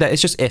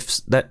 it's just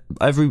ifs. That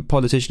every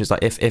politician is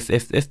like if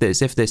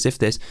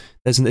this.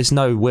 There's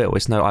no will.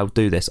 It's no I'll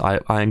do this. I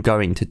am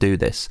going to do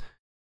this.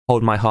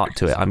 Hold my heart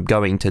to it. I'm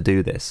going to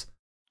do this.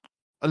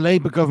 A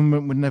Labour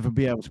government would never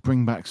be able to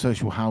bring back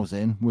social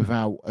housing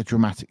without a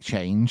dramatic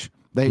change.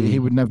 He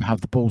would never have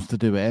the balls to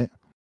do it.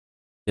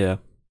 Yeah.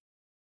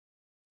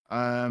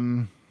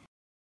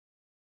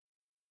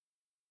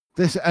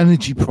 This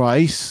energy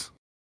price,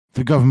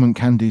 the government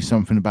can do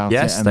something about it.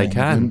 Yes, they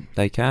can.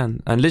 They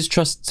can. And Liz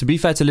Truss, to be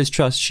fair to Liz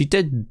Truss, she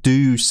did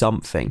do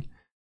something.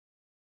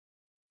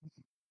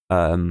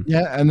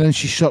 Yeah, and then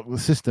she shocked the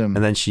system.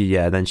 And then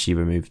she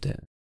removed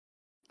it.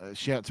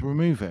 she had to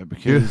remove it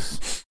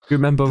because You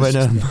remember the when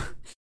system-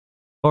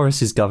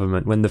 Boris's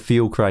government, when the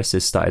fuel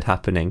crisis started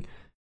happening,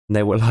 and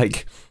they were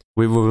like,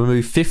 we will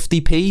remove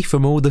 50p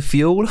from all the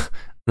fuel, and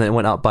then it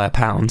went up by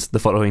 £1 the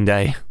following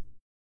day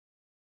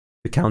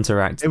to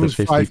counteract it was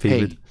the 50p.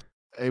 5p.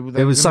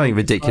 It was something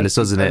ridiculous,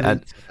 wasn't it?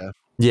 And,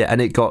 yeah,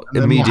 and it got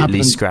then what immediately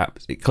happened-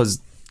 scrapped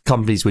because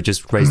companies would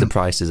just raise the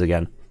prices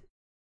again.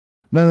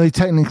 No, they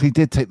technically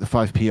did take the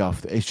 5p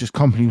off. It's just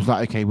company was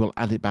like, okay, we'll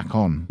add it back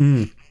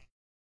on.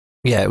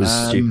 Yeah, it was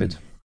stupid.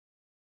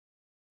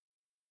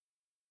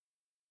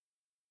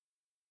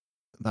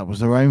 That was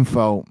their own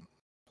fault.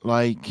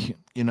 Like,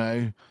 you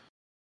know,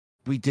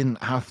 we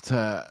didn't have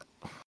to.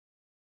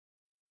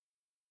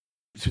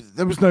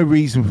 There was no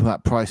reason for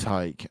that price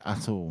hike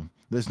at all.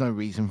 There's no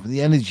reason for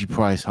the energy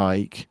price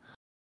hike.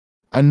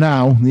 And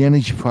now the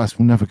energy price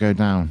will never go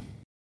down.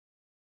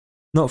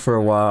 Not for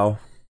a while.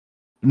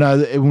 No,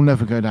 it will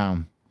never go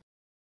down.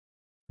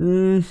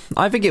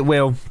 I think it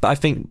will, but I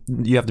think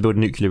you have to build a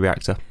nuclear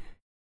reactor.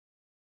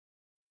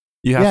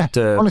 You have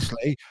to.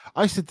 Honestly,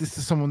 I said this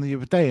to someone the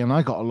other day, and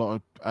I got a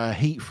lot of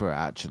heat for it.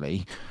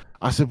 Actually,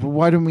 I said, "Well,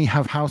 why don't we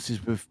have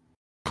houses with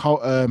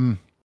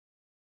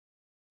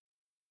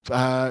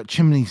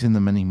chimneys in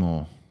them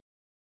anymore?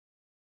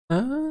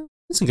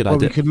 That's a good Where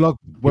idea. we could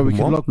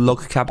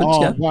log cabins.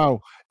 Oh Yeah.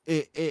 wow!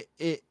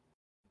 It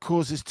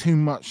causes too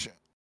much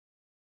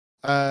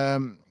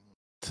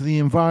to the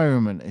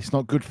environment. It's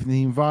not good for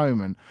the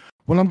environment.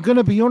 Well, I'm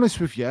gonna be honest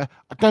with you.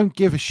 I don't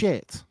give a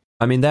shit.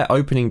 I mean, they're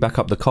opening back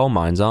up the coal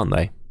mines, aren't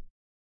they?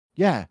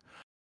 Yeah,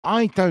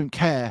 I don't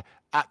care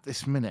at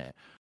this minute.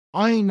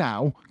 I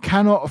now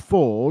cannot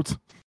afford,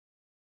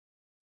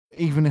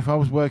 even if I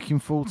was working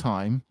full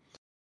time,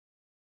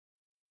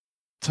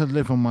 to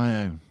live on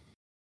my own.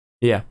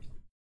 Yeah.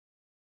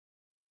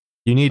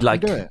 You need I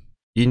can do it.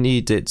 you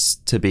need it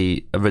to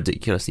be a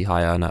ridiculously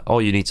high earner,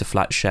 or you need to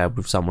flat share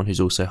with someone who's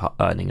also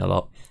earning a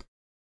lot.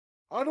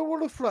 I don't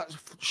want to flat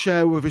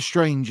share with a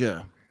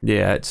stranger.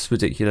 Yeah, it's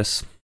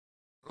ridiculous.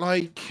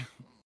 Like,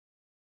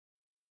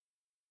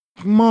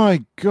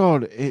 my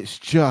God, it's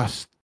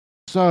just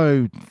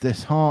so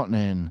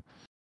disheartening.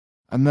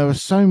 And there are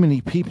so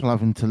many people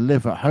having to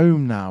live at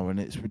home now, and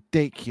it's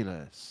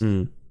ridiculous.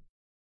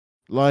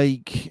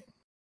 Like,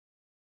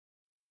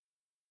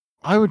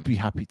 I would be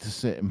happy to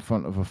sit in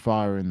front of a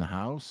fire in the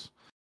house.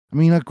 I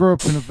mean, I grew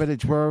up in a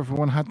village where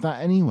everyone had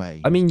that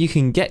anyway. I mean, you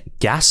can get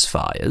gas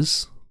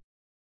fires.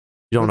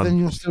 You don't But want then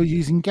to. you're still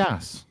using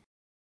gas.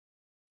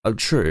 Oh,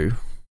 true.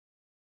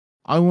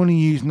 I want to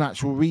use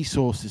natural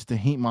resources to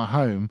heat my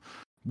home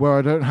where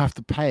I don't have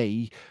to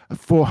pay a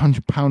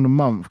 £400 a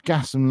month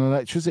gas and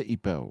electricity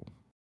bill.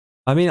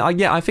 I mean,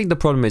 I think the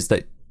problem is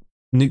that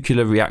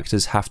nuclear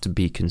reactors have to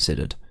be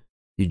considered.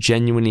 You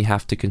genuinely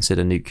have to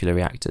consider nuclear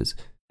reactors.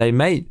 They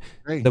may.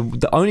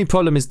 The only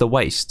problem is the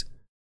waste.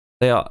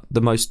 They are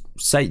the most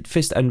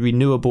safest and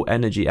renewable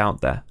energy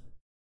out there.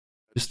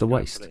 Just the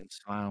waste. Put it in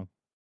Slough.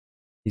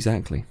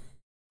 Exactly.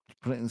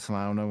 Put it in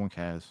Slough, no one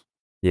cares.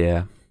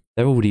 Yeah.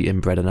 They're already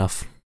inbred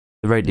enough.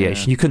 The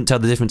radiation. You couldn't tell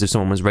the difference if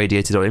someone was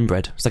radiated or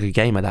inbred. It's like a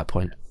game at that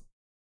point.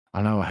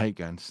 I know, I hate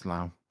going to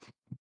Slough.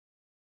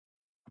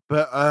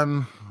 But,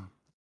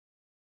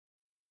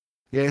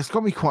 yeah, it's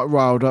got me quite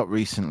riled up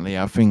recently,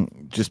 I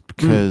think, just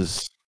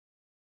because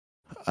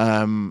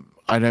I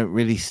don't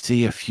really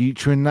see a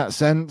future in that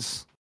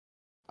sense.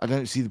 I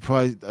don't see the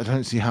price. I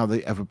don't see how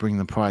they ever bring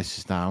the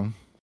prices down.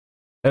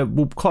 It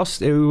will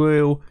cost. It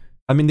will.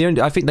 I mean,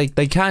 I think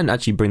they can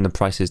actually bring the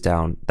prices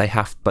down.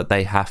 But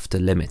they have to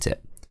limit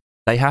it.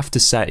 They have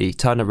to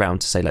turn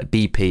around to say like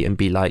BP and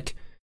be like,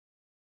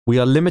 we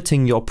are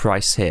limiting your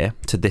price here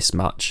to this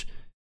much,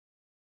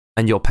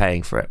 and you're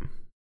paying for it.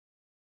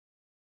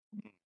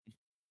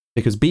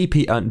 Because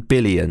BP earned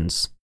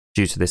billions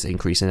due to this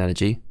increase in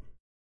energy.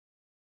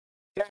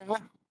 Yeah.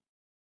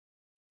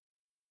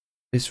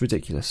 It's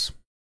ridiculous.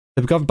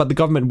 But the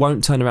government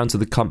won't turn around to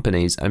the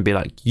companies and be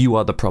like, you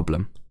are the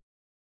problem.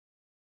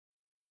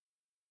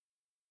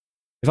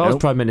 If I was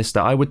Prime Minister,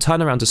 I would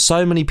turn around to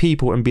so many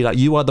people and be like,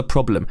 you are the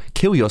problem.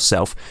 Kill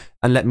yourself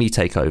and let me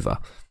take over.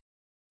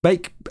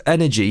 Make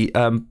energy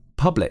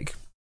public.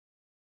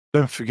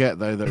 Don't forget,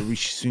 though, that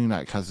Rishi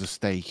Sunak has a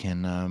stake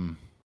in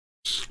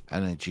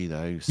energy,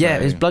 though. So. Yeah,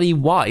 his bloody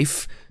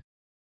wife,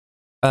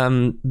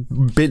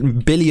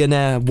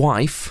 billionaire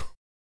wife.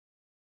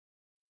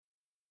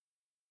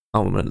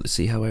 Oh, let's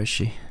see, where is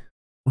she?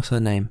 What's her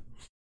name?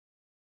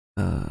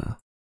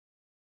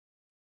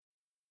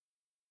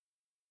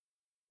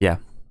 Yeah.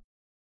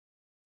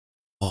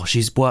 Oh,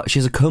 she's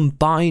a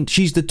combined.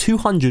 She's the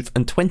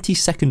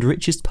 222nd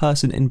richest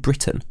person in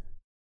Britain,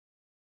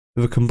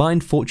 with a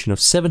combined fortune of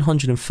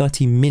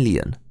 730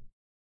 million.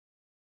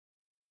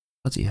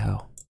 Bloody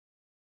hell!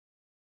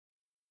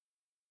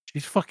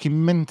 She's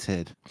fucking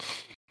minted.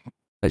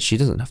 But she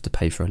doesn't have to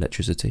pay for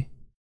electricity.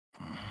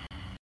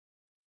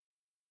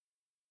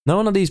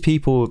 None of these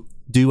people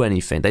do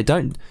anything. They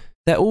don't.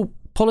 They're all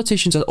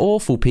politicians are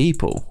awful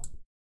people.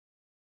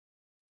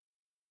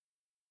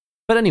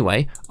 But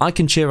anyway, I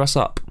can cheer us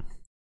up.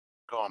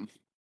 Go on.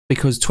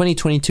 Because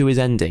 2022 is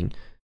ending.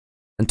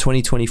 and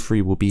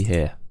 2023 will be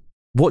here.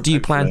 What do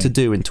you plan to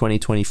do in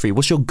 2023?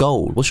 What's your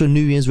goal? What's your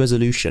New Year's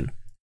resolution?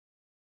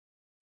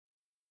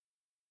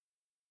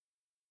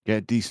 Get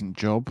a decent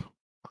job.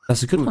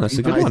 That's a good one. That's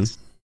a good one.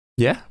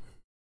 Yeah.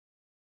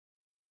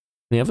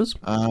 Any others?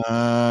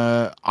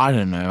 I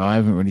don't know. I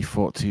haven't really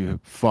thought too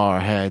far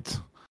ahead.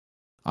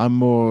 I'm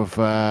more of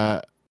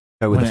Go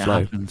with when the it flow.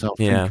 happens, I'll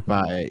think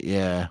about it.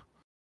 Yeah.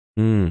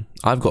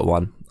 I've got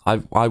one.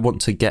 I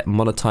want to get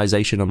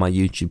monetization on my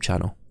YouTube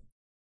channel.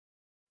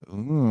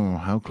 Ooh,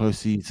 how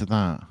close are you to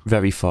that?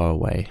 Very far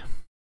away.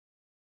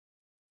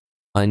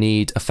 I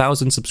need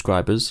 1,000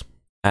 subscribers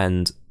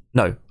and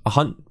no,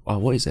 100. Oh,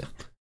 what is it?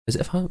 Is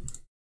it 100?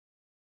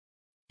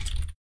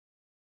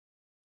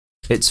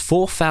 It's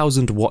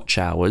 4,000 watch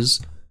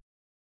hours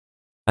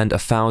and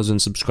 1,000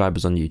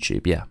 subscribers on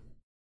YouTube. Yeah.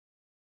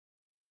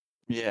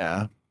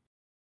 Yeah.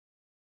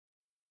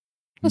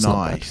 That's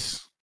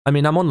nice. I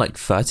mean, I'm on like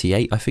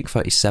 38, I think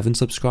 37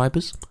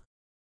 subscribers.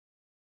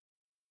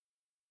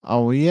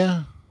 Oh,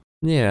 yeah?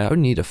 Yeah, I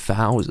only need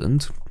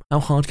 1,000. How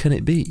hard can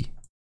it be?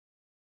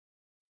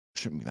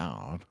 Shouldn't be that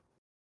hard.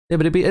 Yeah,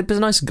 but it'd be a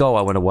nice goal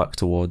I want to work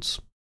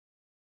towards.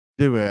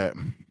 Do it.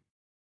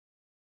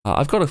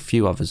 I've got a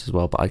few others as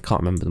well, but I can't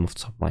remember them off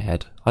the top of my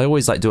head. I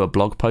always like do a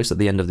blog post at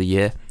the end of the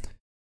year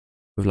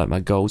with like my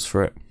goals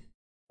for it.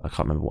 I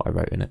can't remember what I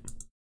wrote in it.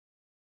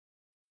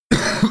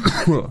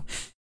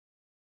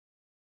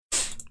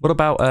 What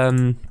about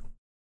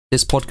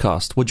this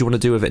podcast? What do you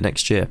want to do with it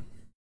next year?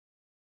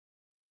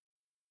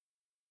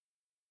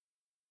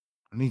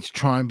 I need to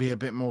try and be a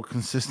bit more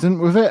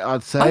consistent with it,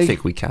 I'd say. I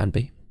think we can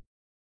be.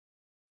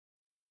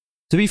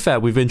 To be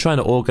fair, we've been trying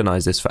to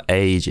organise this for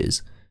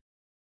ages.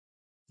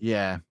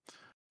 Yeah.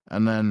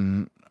 And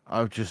then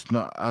I've just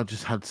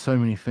had so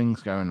many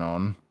things going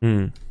on.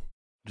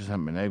 Just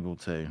haven't been able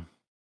to.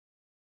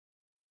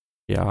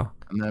 Yeah.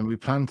 And then we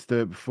planned to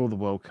do it before the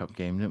World Cup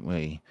game, didn't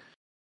we?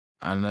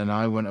 And then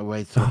I went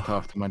away to look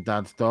after my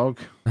dad's dog.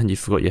 And you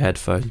forgot your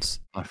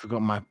headphones. I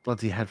forgot my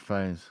bloody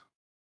headphones.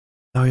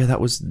 Oh yeah,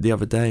 that was the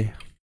other day.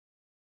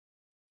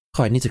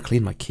 Oh, I need to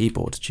clean my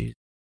keyboard, jeez.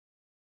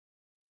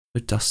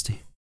 So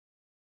dusty.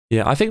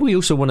 Yeah, I think we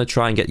also want to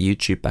try and get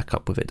YouTube back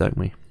up with it, don't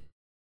we?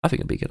 I think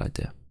it'd be a good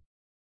idea.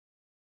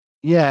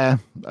 Yeah,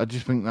 I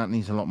just think that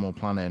needs a lot more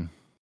planning.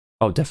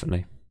 Oh,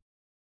 definitely.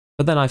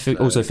 But then I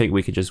also think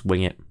we could just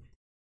wing it.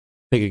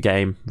 Pick a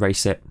game,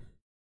 race it,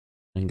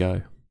 and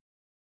go.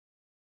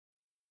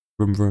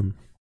 Vroom vroom.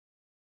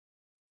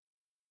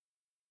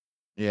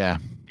 Yeah.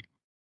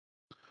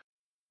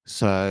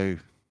 So,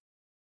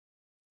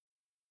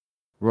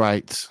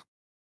 right.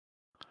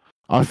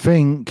 I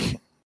think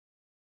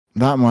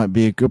that might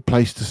be a good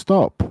place to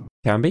stop.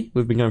 Can be.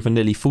 We've been going for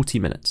nearly 40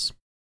 minutes.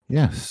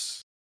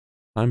 Yes.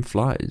 Time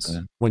flies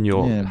when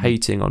you're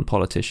hating on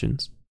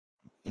politicians.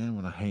 Yeah,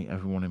 when I hate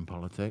everyone in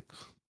politics.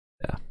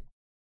 Yeah.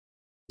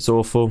 It's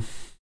awful.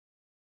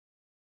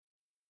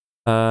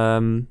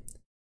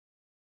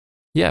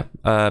 Yeah,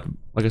 I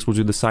guess we'll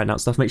do the sign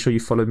out stuff. Make sure you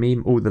follow me.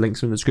 All the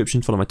links are in the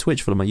description. Follow my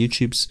Twitch, follow my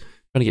YouTubes.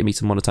 Trying to get me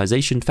to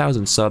monetization.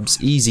 1,000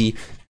 subs. Easy.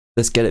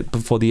 Let's get it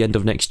before the end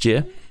of next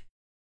year.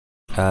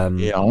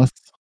 Yeah. What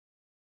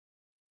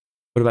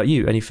about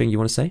you? Anything you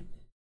want to say?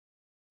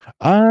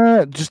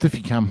 Just if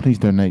you can, please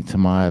donate to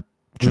my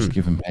Just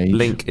Giving page.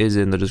 Link is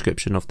in the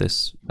description of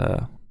this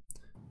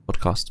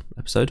podcast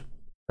episode,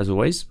 as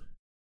always.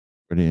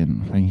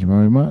 Brilliant. Thank you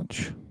very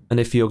much. And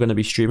if you're going to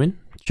be streaming,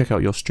 check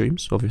out your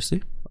streams,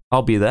 obviously.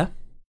 I'll be there.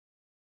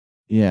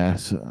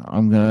 Yes,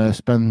 I'm going to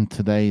spend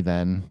today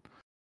then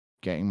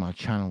getting my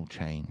channel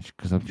changed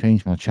because I've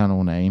changed my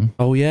channel name.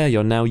 Oh yeah,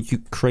 you're now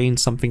Ukraine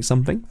something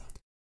something.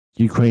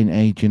 Ukraine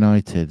Age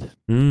United.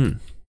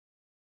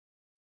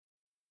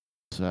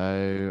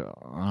 So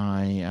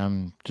I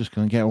am just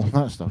going to get all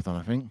that stuff done,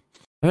 I think.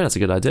 I think that's a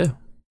good idea.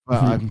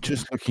 But I'm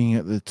just looking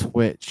at the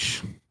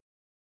Twitch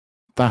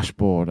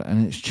dashboard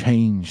and it's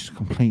changed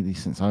completely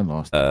since I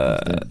last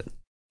did.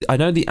 I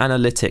know the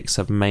analytics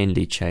have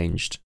mainly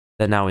changed.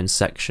 They're now in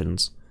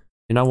sections.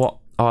 You know what?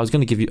 Oh, I'll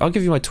give you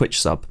my Twitch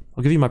sub.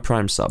 I'll give you my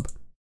Prime sub.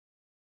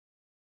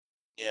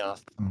 Yeah.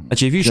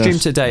 Actually, if you stream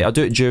today, I'll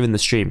do it during the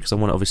stream because I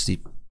want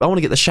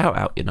to get the shout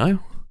out, you know?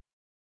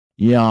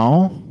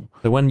 Yeah.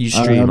 So when you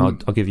stream, I'll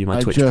give you my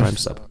Twitch Prime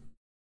sub.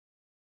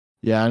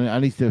 Yeah, I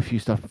need to do a few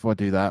stuff before I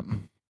do that.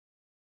 I'm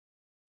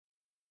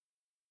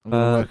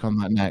going to work on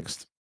that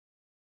next.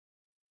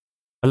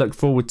 I look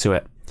forward to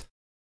it.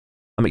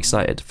 I'm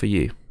excited for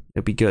you.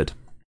 It'll be good.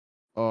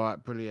 All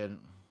right, brilliant.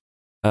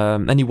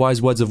 Any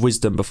wise words of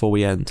wisdom before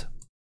we end?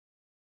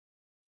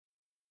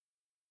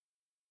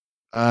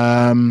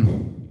 I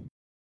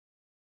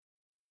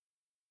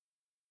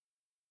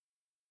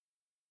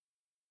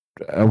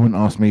wouldn't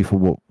ask me for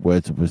what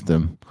words of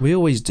wisdom. We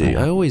always do.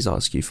 I always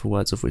ask you for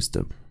words of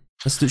wisdom.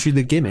 That's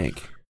literally the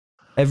gimmick.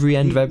 Every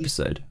end of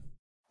episode.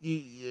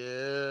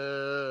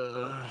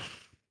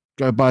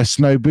 Go buy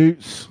snow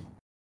boots.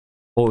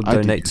 Or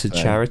donate to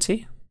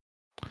charity.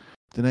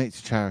 Donate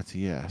to charity,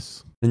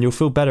 yes. Then you'll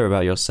feel better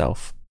about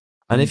yourself.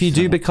 And if you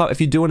do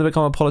want to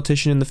become a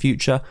politician in the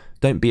future,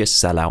 don't be a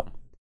sellout.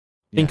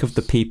 Think of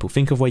the people.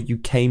 Think of where you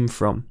came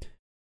from.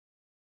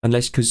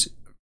 Because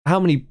how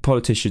many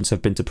politicians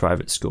have been to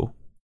private school?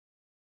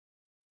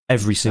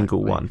 Every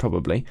single one,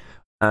 probably.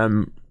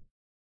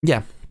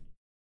 Yeah.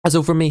 That's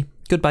all from me.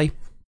 Goodbye.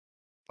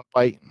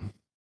 Bye.